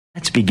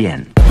Let's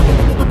begin.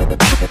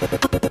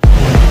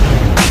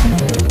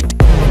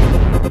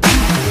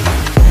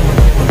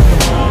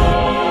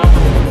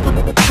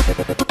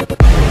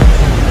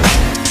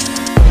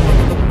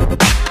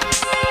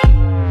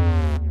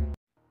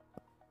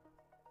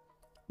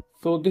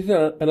 So this is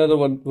another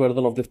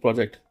version of this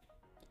project.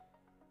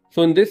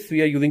 So in this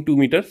we are using 2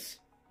 meters,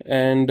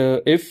 and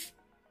if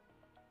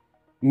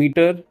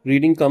meter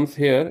reading comes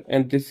here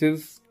and this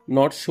is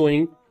not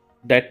showing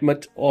that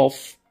much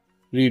of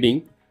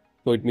reading,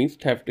 so it means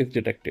theft is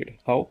detected.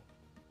 How?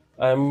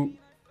 I'm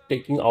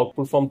taking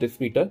output from this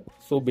meter,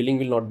 so billing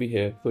will not be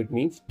here, so it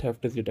means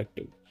theft is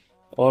detected.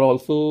 Or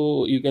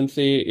also you can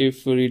say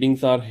if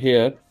readings are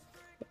here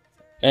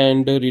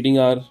and reading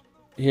are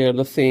here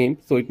the same,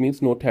 so it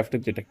means no theft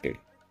is detected.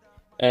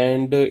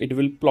 And it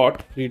will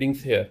plot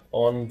readings here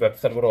on web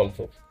server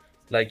also,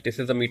 like this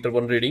is a meter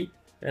 1 reading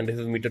and this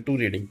is meter 2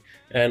 reading.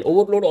 And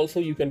overload also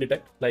you can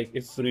detect, like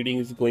if reading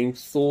is going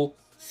so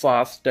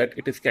fast that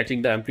it is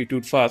catching the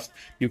amplitude fast,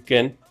 you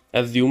can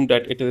assume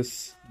that it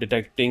is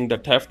detecting the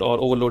theft or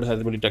overload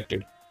has been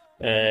detected.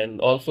 And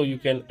also you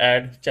can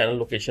add channel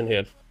location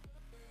here.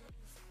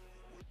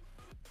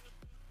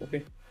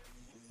 Okay.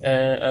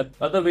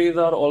 Other ways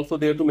are also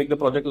there to make the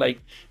project,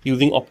 like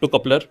using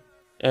optocoupler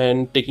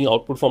and taking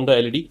output from the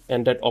LED,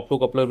 and that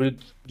optocoupler will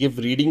give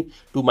reading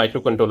to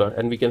microcontroller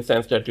and we can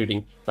sense that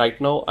reading.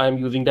 Right now I am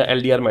using the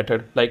LDR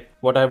method. Like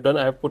what I have done,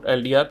 I have put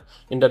LDR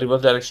in the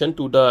reverse direction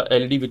to the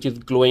LED which is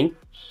glowing.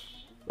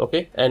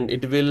 Okay, and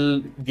it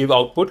will give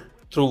output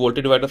through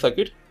voltage divider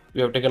circuit.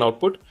 We have taken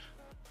output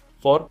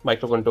for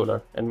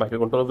microcontroller, and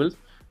microcontroller will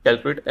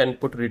calculate and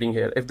put reading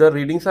here. If the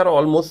readings are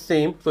almost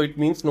same, so it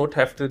means no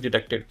theft is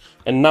detected.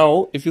 And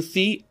now if you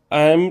see,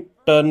 I am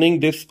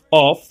turning this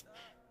off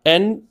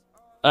and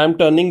I am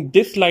turning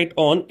this light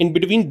on in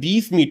between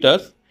these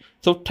meters,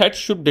 so theft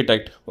should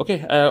detect.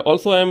 Okay,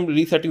 also I am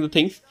resetting the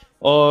things,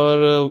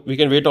 or we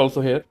can wait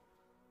also here.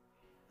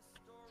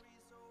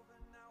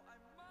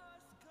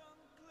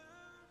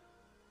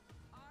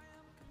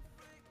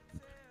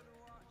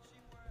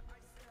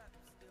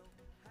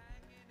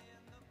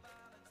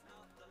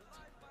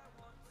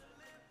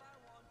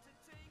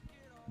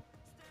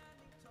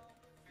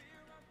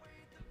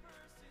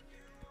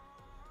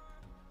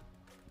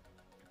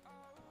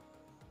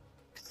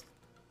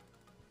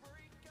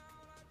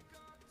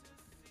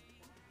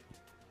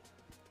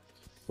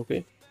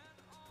 Okay,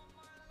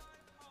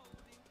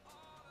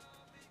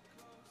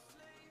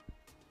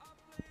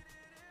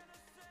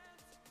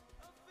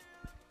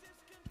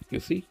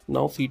 you see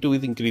now C2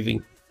 is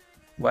increasing.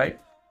 Why?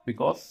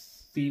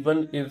 Because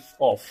C1 is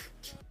off,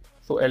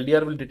 so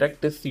LDR will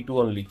detect this C2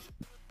 only,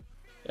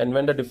 and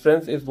when the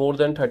difference is more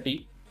than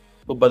 30,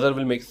 so buzzer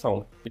will make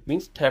sound. It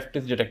means theft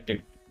is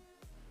detected.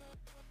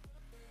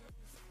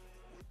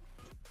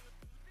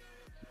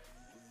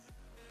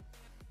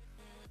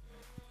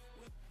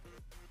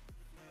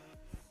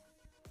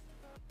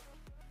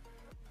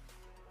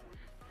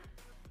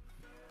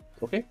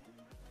 Okay,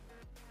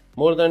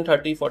 more than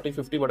 30, 40,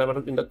 50,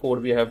 whatever in the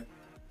code we have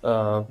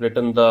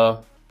written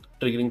the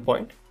triggering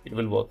point, it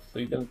will work. So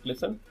you can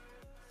listen,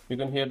 you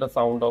can hear the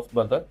sound of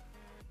buzzer,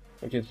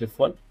 which is this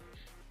one.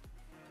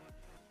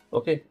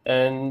 Okay,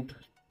 and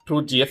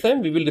through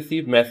GSM we will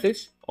receive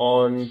message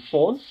on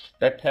phone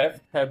that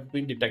have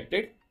been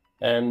detected,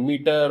 and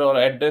meter or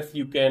address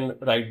you can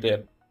write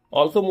there.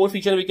 Also more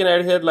feature we can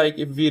add here, like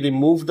if we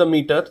remove the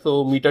meter,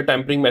 so meter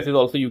tampering message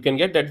also you can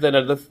get. That's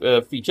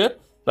another feature.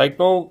 Right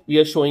now we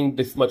are showing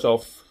this much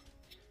of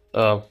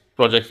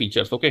project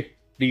features. Okay,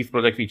 these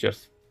project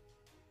features.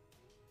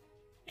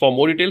 For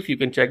more details you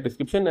can check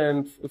description,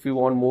 and if you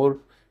want more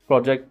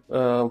project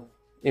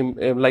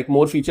like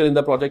more feature in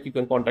the project, you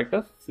can contact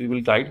us. We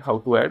will guide how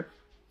to add,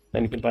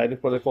 and you can try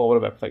this project for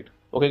our website.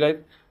 Okay guys,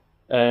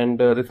 and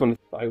this one is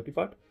IoT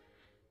part,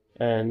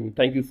 and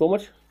thank you so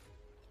much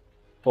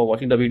for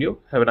watching the video.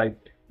 Have a nice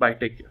day. Bye,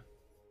 take care.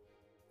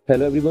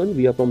 Hello everyone,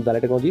 we are from Xylem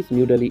Technologies,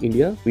 New Delhi,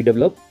 India. We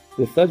develop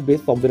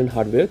research-based software and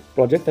hardware,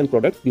 projects and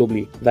products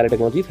globally. Xylem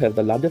Technologies has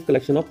the largest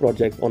collection of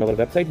projects. On our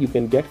website, you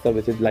can get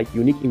services like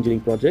unique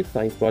engineering projects,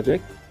 science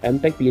projects,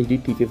 MTech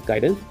PhD thesis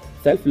guidance,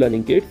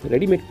 self-learning kits,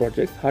 ready-made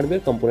projects, hardware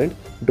components,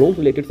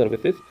 drone-related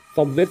services,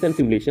 softwares and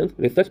simulations,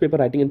 research paper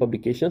writing and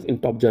publications in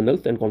top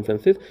journals and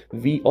conferences.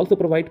 We also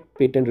provide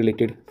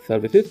patent-related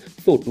services.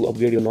 So to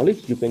upgrade your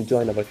knowledge, you can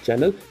join our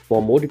channel.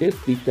 For more details,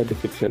 please check the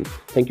description.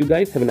 Thank you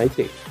guys. Have a nice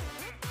day.